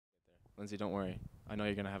Lindsay, don't worry. I know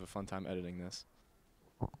you're going to have a fun time editing this.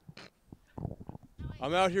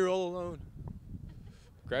 I'm out here all alone.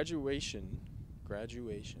 Graduation.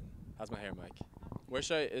 How's my hair, Mike? Where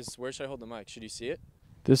should I hold the mic? Should you see it?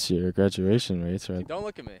 This year, graduation rates are... Don't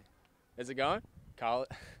look at me. Is it going? College.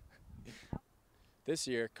 This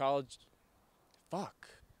year, college... Fuck.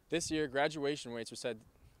 This year, graduation rates were said...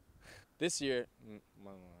 This year...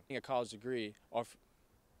 a college degree...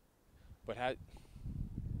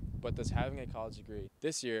 But does having a college degree...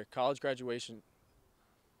 This year, college graduation...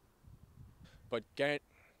 But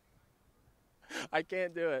I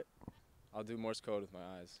can't do it. I'll do Morse code with my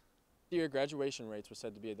eyes. This year, graduation rates were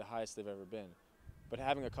said to be at the highest they've ever been. But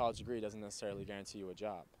having a college degree doesn't necessarily guarantee you a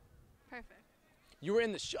job. Perfect. You were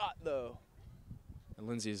in the shot, though. And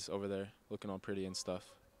Lindsay's over there looking all pretty and stuff.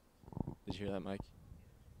 Did you hear that, Mike?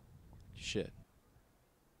 Shit.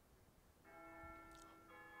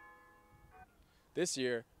 This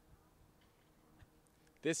year,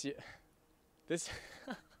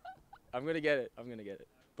 I'm gonna get it.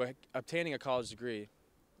 But obtaining a college degree,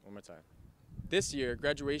 one more time. This year,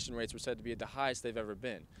 graduation rates were said to be at the highest they've ever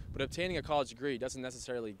been. But obtaining a college degree doesn't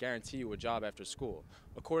necessarily guarantee you a job after school.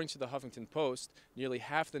 According to the Huffington Post, nearly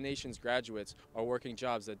half the nation's graduates are working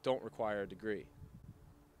jobs that don't require a degree.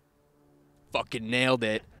 Fucking nailed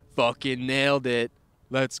it. Fucking nailed it.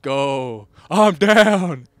 Let's go. I'm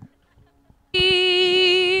down.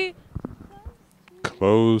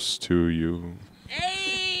 Close to you.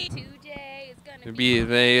 Hey, today is gonna Be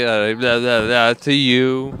to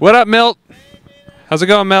you. What up, Milt? How's it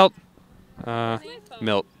going, Milt?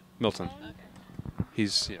 Milton.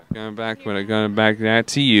 He's going back that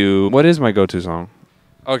to you. What is my go-to song?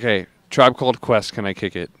 Okay, Tribe Called Quest. Can I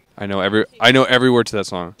kick it? I know every word to that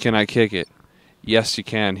song. Can I kick it? Yes, you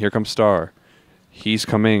can. Here comes Star. He's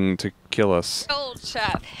coming to kill us. old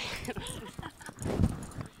chap.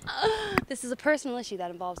 This is a personal issue that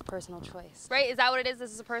involves personal choice. Right? Is that what it is?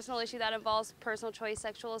 This is a personal issue that involves personal choice.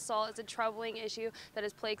 Sexual assault is a troubling issue that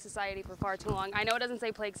has plagued society for far too long. I know it doesn't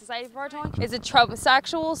say plague society for far too long.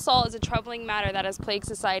 Sexual assault is a troubling matter that has plagued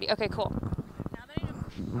society. Okay, cool.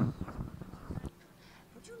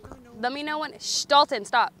 Let me know when. Shh, Dalton,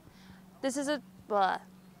 stop. This is a. Blah.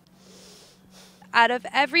 Out of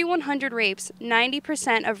every 100 rapes,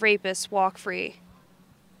 90% of rapists walk free.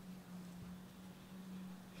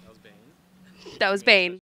 That was Bane.